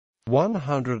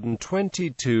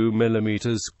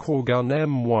122mm core gun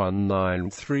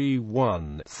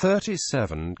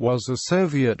M1931-37 was a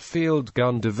Soviet field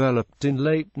gun developed in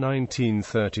late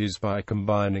 1930s by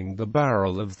combining the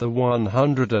barrel of the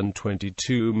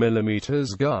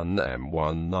 122mm gun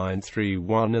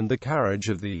M1931 and the carriage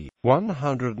of the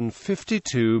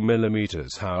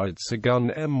 152mm howitzer gun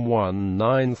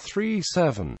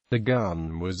M1937. The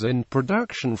gun was in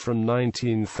production from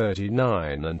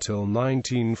 1939 until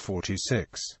 1946.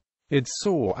 It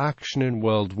saw action in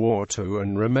World War II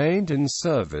and remained in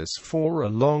service for a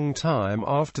long time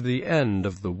after the end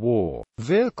of the war.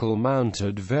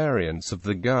 Vehicle-mounted variants of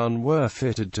the gun were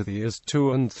fitted to the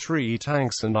IS-2 and 3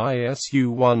 tanks and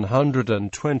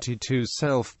ISU-122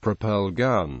 self-propelled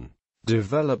gun.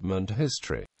 Development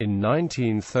history. In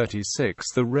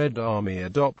 1936 the Red Army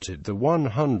adopted the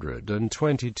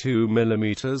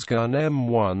 122mm gun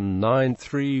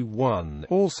M1931,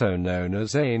 also known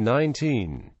as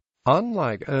A-19.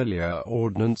 Unlike earlier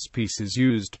ordnance pieces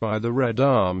used by the Red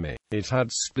Army, it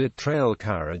had split trail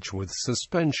carriage with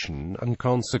suspension and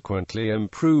consequently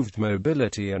improved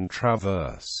mobility and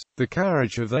traverse. The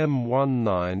carriage of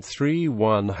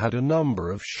M1931 had a number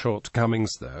of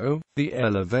shortcomings though. The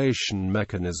elevation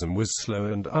mechanism was slow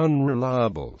and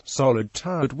unreliable.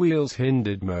 Solid-toed wheels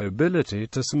hindered mobility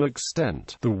to some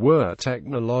extent. There were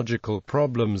technological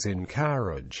problems in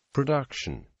carriage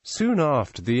production. Soon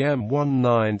after the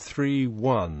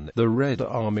M1931, the Red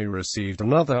Army received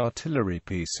another artillery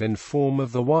piece in form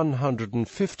of the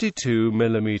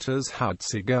 152mm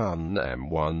howitzer gun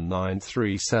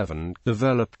M1937,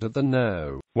 developed at the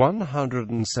No.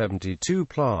 172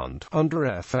 plant under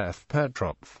F.F.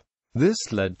 Petrov.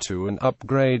 This led to an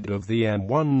upgrade of the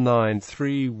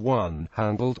M1931,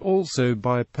 handled also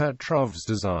by Petrov's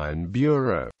design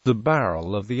bureau. The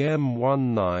barrel of the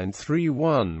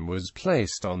M1931 was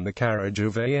placed on the carriage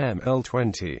of a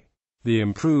ML20. The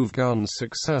improved gun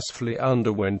successfully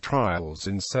underwent trials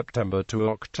in September to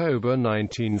October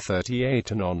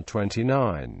 1938 and on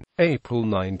 29 April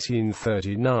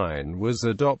 1939 was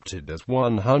adopted as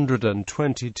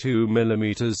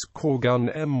 122mm core gun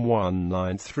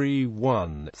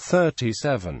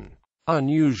M1931-37.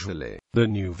 Unusually, the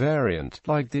new variant,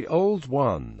 like the old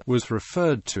one, was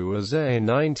referred to as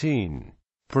A-19.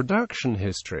 Production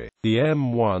history. The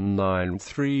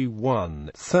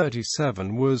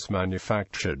M1931-37 was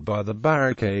manufactured by the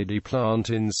Barricade plant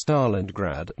in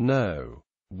Stalingrad, No.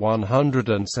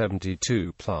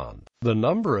 172 plant. The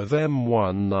number of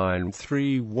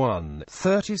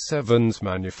M1931-37s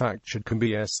manufactured can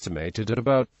be estimated at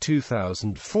about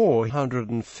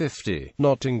 2,450,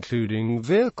 not including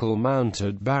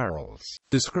vehicle-mounted barrels.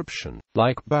 Description.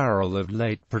 Like barrel of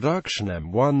late production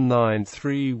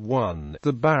M1931,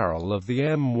 the barrel of the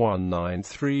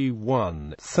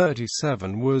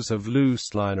M1931-37 was of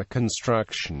loose liner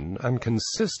construction and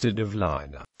consisted of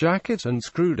liner, jacket and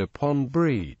screwed-upon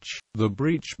breech. The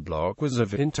breech block was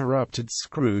of interrupted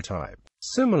screw type,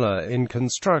 similar in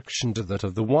construction to that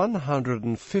of the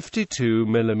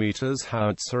 152mm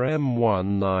howitzer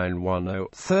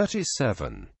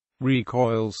M1910-37.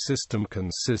 Recoil system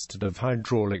consisted of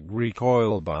hydraulic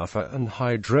recoil buffer and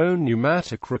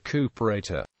hydro-pneumatic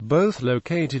recuperator, both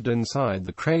located inside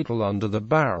the cradle under the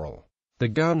barrel. The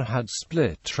gun had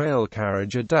split trail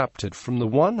carriage adapted from the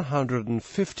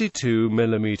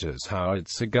 152mm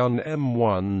howitzer gun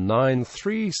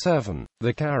M1937.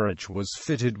 The carriage was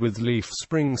fitted with leaf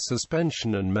spring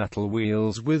suspension and metal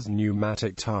wheels with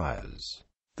pneumatic tires.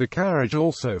 The carriage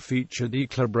also featured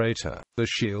equilibrator. The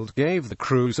shield gave the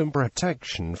crew some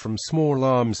protection from small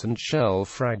arms and shell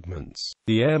fragments.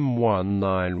 The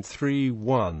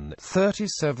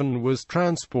M1931-37 was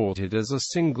transported as a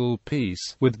single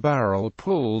piece, with barrel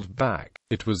pulled back.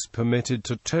 It was permitted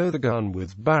to tow the gun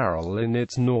with barrel in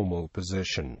its normal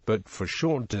position, but for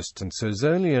short distances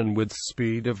only and with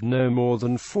speed of no more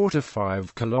than 4 to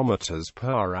 5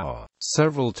 km/h.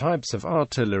 Several types of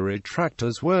artillery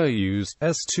tractors were used: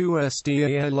 S2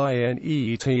 SDALINET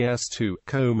S2,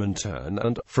 Comintern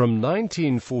and, from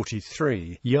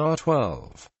 1943,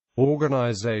 YA-12.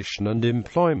 Organization and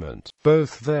employment.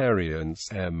 Both variants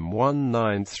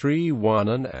M1931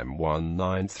 and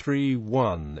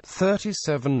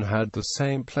M1931-37 had the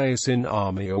same place in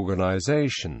Army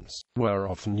organizations, were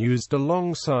often used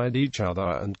alongside each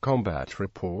other and combat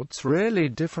reports rarely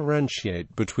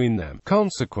differentiate between them.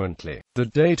 Consequently, the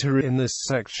data in this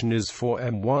section is for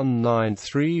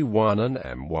M1931 and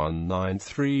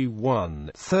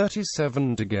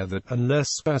M1931-37 together, unless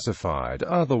specified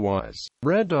otherwise.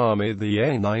 Red Army. The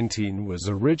A-19 was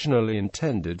originally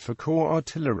intended for corps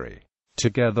artillery.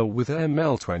 Together with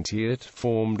ML20 it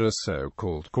formed a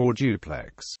so-called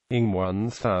quadruplex. In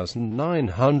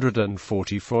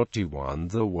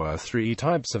 1940-41 there were three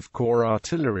types of corps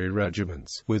artillery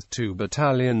regiments, with 2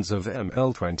 battalions of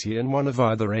ML20 and one of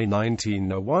either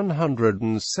A-19 or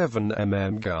 107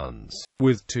 mm guns,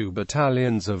 with 2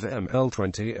 battalions of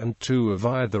ML20 and 2 of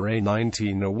either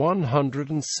A-19 or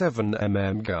 107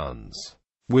 mm guns,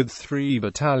 with 3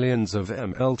 battalions of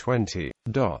ML20.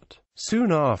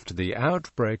 Soon after the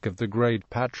outbreak of the Great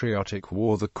Patriotic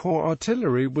War, the corps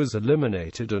artillery was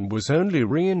eliminated and was only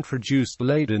reintroduced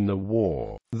late in the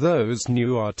war. Those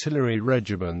new artillery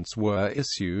regiments were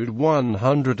issued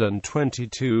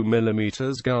 122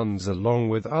 mm guns along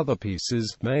with other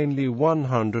pieces, mainly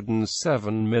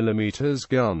 107 mm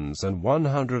guns and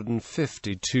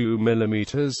 152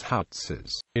 mm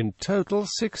howitzers. In total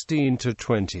 16 to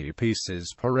 20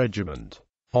 pieces per regiment.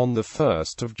 On 1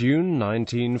 June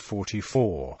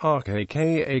 1944,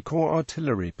 RKKA Corps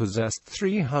Artillery possessed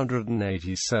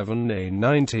 387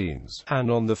 A-19s,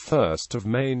 and on 1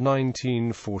 May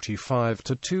 1945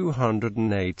 to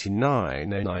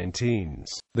 289 A-19s.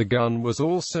 The gun was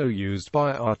also used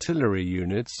by artillery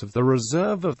units of the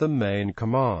reserve of the main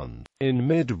command. In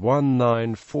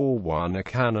mid-1941 a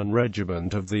cannon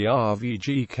regiment of the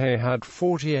RVGK had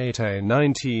 48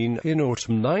 A-19. In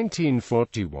autumn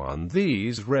 1941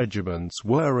 these regiments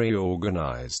were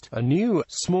reorganized. A new,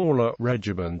 smaller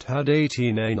regiment had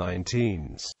 18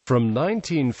 A-19s. From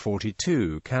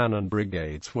 1942 cannon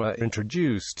brigades were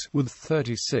introduced, with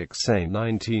 36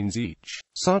 A-19s each.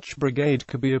 Such brigade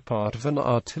could be a part of an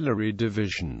artillery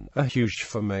division, a huge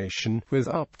formation, with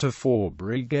up to 4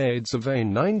 brigades of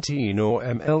A-19 or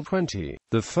ML-20.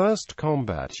 The first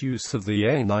combat use of the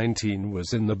A-19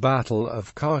 was in the Battle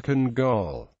of Kharkhin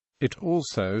Gol. It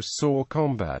also saw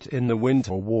combat in the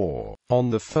Winter War.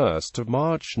 On 1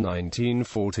 March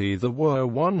 1940 there were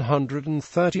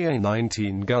 130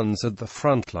 A-19 guns at the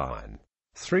front line.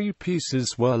 3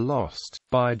 pieces were lost.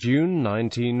 By June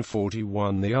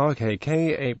 1941 the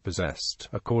RKKA possessed,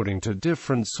 according to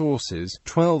different sources,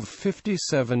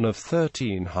 1257 of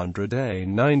 1300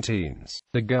 A-19s.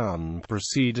 The gun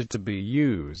proceeded to be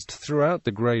used throughout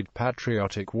the Great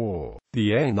Patriotic War.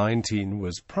 The A-19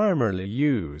 was primarily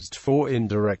used for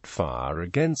indirect fire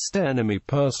against enemy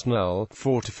personnel,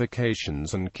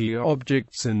 fortifications and key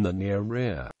objects in the near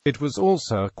rear. It was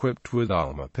also equipped with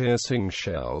armor-piercing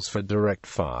shells for direct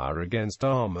fire against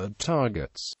armored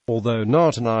targets. Although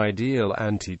not an ideal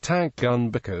anti-tank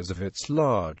gun because of its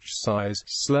large size,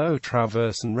 slow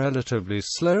traverse and relatively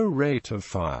slow rate of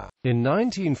fire. In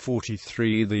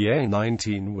 1943 the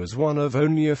A-19 was one of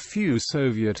only a few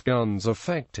Soviet guns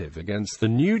effective against the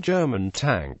new German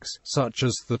tanks, such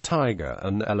as the Tiger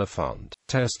and Elephant.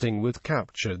 Testing with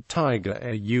captured Tiger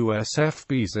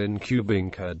AUSFBs in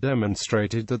Kubinka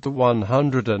demonstrated that the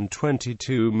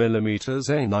 122 mm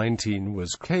A-19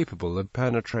 was capable of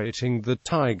penetrating the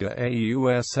Tiger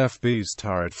AUSFB's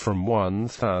turret from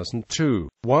 1,000 to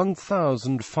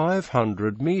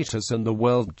 1,500 meters and the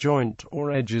weld joint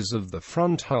or edges of the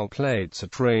front hull plates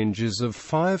at ranges of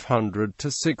 500 to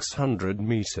 600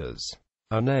 meters.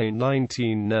 An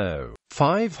A-19 No.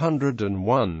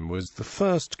 501 was the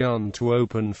first gun to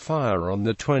open fire on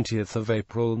 20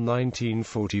 April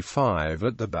 1945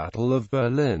 at the Battle of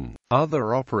Berlin.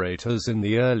 Other operators in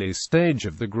the early stage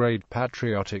of the Great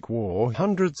Patriotic War,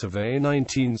 hundreds of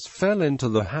A-19s fell into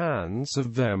the hands of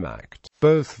Wehrmacht.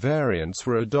 Both variants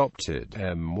were adopted,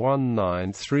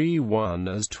 M1931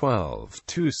 as 12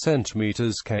 2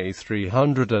 cm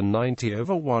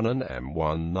K390/1 and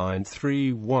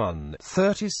M1931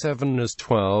 37 as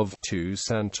 12 2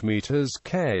 cm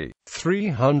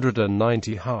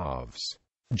K390 halves.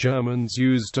 Germans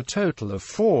used a total of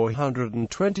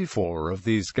 424 of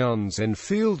these guns in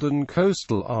field and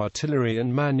coastal artillery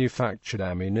and manufactured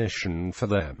ammunition for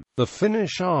them. The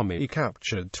Finnish army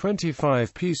captured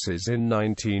 25 pieces in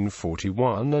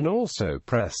 1941 and also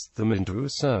pressed them into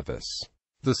service.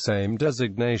 The same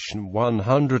designation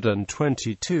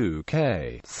 122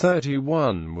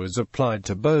 K31 was applied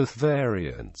to both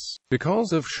variants.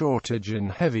 Because of shortage in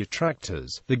heavy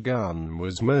tractors, the gun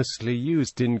was mostly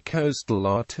used in coastal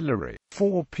artillery.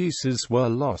 4 pieces were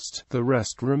lost, the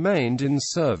rest remained in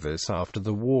service after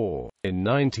the war. In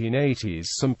 1980s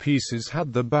some pieces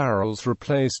had the barrels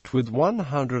replaced with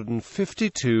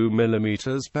 152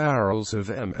 mm barrels of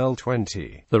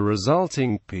ML20. The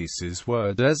resulting pieces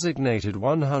were designated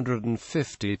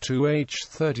 152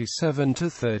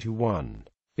 H37-31.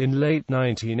 In late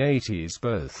 1980s,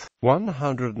 both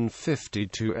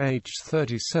 152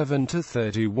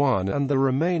 H-37-31 and the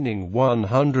remaining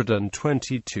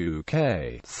 122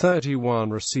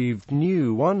 K-31 received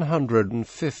new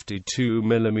 152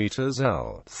 mm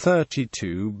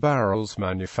L-32 barrels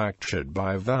manufactured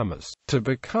by VAMAS, to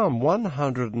become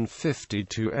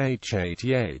 152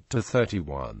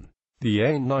 H-88-31. The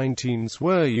A-19s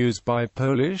were used by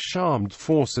Polish armed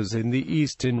forces in the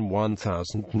East in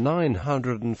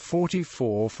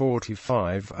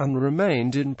 1944–45 and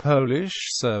remained in Polish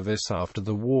service after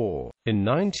the war. In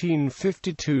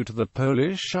 1952 the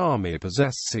Polish army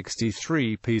possessed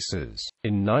 63 pieces.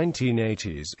 In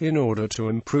 1980s, in order to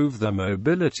improve their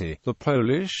mobility, the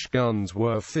Polish guns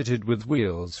were fitted with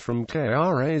wheels from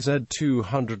Carriage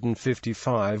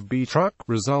 255B truck,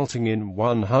 resulting in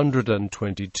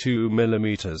 122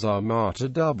 mm Armata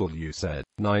WZ,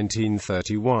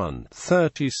 1931,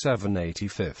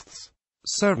 37/85.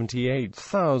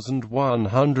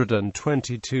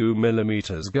 78,122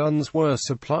 mm guns were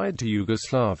supplied to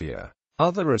Yugoslavia.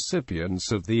 Other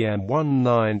recipients of the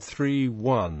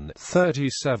M1931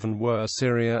 37 were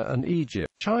Syria and Egypt.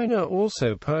 China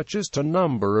also purchased a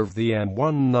number of the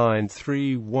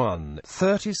M1931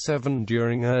 37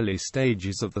 during early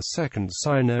stages of the Second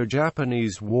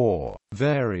Sino-Japanese War.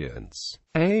 Variants: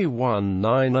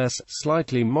 A-19S,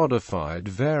 slightly modified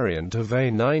variant of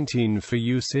A-19 for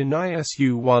use in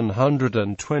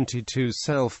ISU-122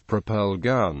 self-propelled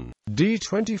gun.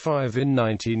 D-25 in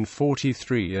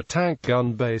 1943, a tank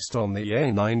gun based on the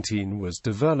A-19 was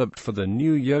developed for the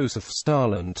new Joseph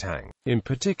Stalin tank, in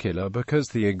particular because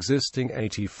the existing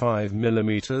 85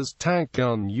 mm tank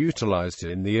gun utilized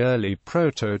in the early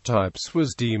prototypes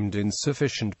was deemed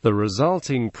insufficient. The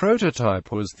resulting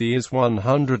prototype was the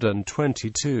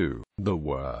IS-122. There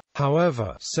were,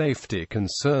 however, safety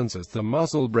concerns as the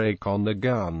muzzle brake on the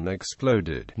gun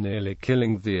exploded, nearly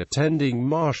killing the attending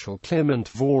Marshal Kliment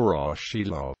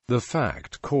Voroshilov. The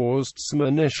fact caused some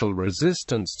initial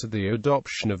resistance to the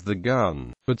adoption of the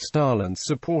gun, but Stalin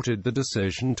supported the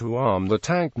decision to arm the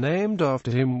tank named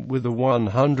after him with a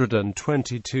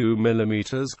 122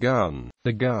 mm gun.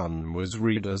 The gun was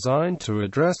redesigned to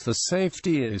address the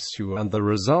safety issue, and the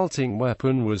resulting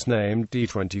weapon was named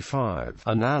D-25,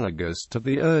 analogous to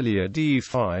the earlier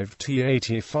D-5T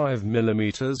 85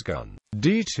 mm gun.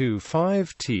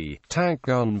 D-25T, tank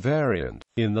gun variant.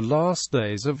 In the last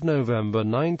days of November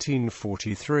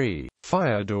 1943,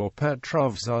 Fyodor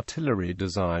Petrov's artillery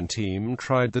design team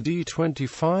tried the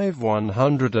D-25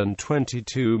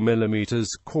 122 mm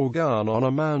core gun on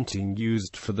a mounting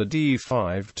used for the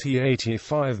D-5T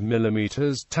 85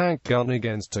 mm tank gun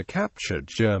against a captured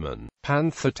German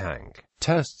Panther tank.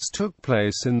 Tests took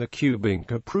place in the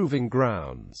Kubinka Proving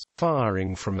Grounds,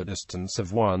 firing from a distance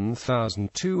of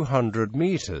 1,200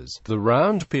 meters. The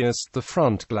round pierced the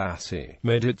front glacis,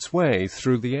 made its way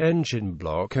through the engine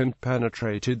block and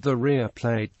penetrated the rear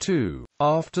plate too.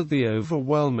 After the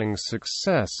overwhelming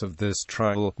success of this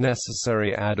trial,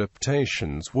 necessary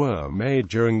adaptations were made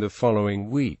during the following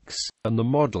weeks, and the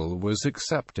model was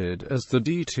accepted as the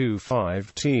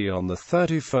D-25T on the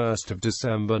 31st of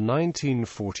December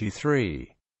 1943.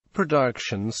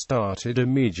 Production started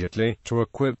immediately to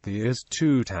equip the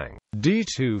IS-2 tank.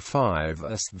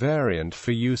 D-25S variant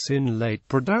for use in late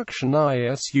production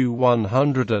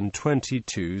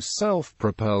ISU-122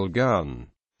 self-propelled gun.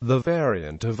 The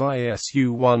variant of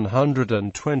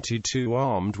ISU-122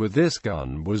 armed with this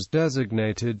gun was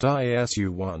designated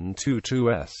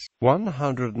ISU-122S.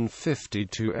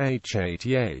 152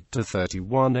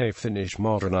 H-88-31, a Finnish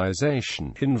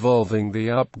modernization involving the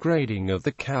upgrading of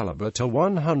the caliber to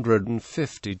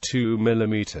 152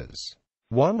 mm.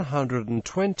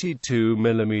 122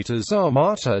 mm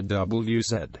Armata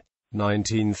WZ.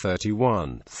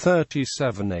 1931,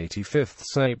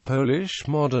 37/85, a Polish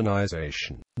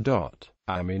modernization.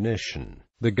 Ammunition.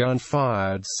 The gun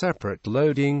fired separate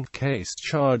loading case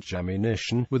charge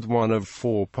ammunition with one of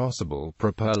four possible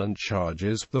propellant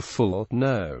charges: the full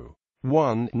No.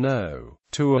 1 No.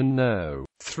 2 and No.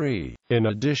 3. In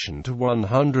addition to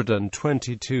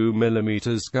 122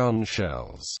 mm gun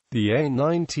shells, the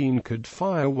A-19 could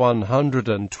fire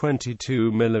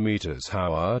 122 mm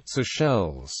howitzer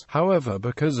shells. However,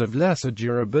 because of lesser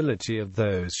durability of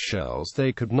those shells,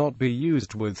 they could not be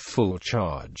used with full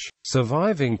charge.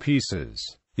 Surviving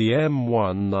pieces. The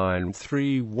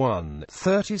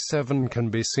M1931-37 can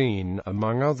be seen,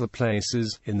 among other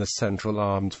places, in the Central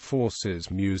Armed Forces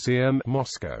Museum,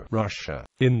 Moscow, Russia,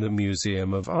 in the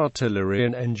Museum of Artillery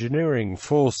and Engineering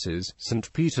Forces,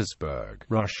 St. Petersburg,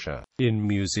 Russia, in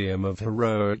Museum of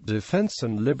Heroic Defense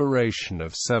and Liberation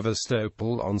of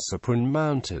Sevastopol on Sapun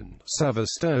Mountain,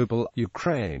 Sevastopol,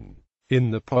 Ukraine, in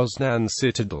the Poznan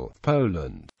Citadel,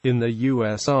 Poland, in the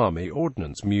U.S. Army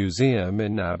Ordnance Museum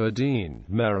in Aberdeen,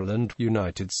 Maryland,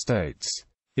 United States,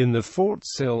 in the Fort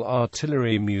Sill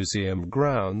Artillery Museum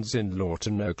grounds in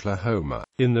Lawton, Oklahoma,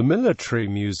 in the Military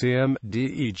Museum,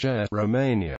 Dej,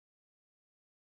 Romania,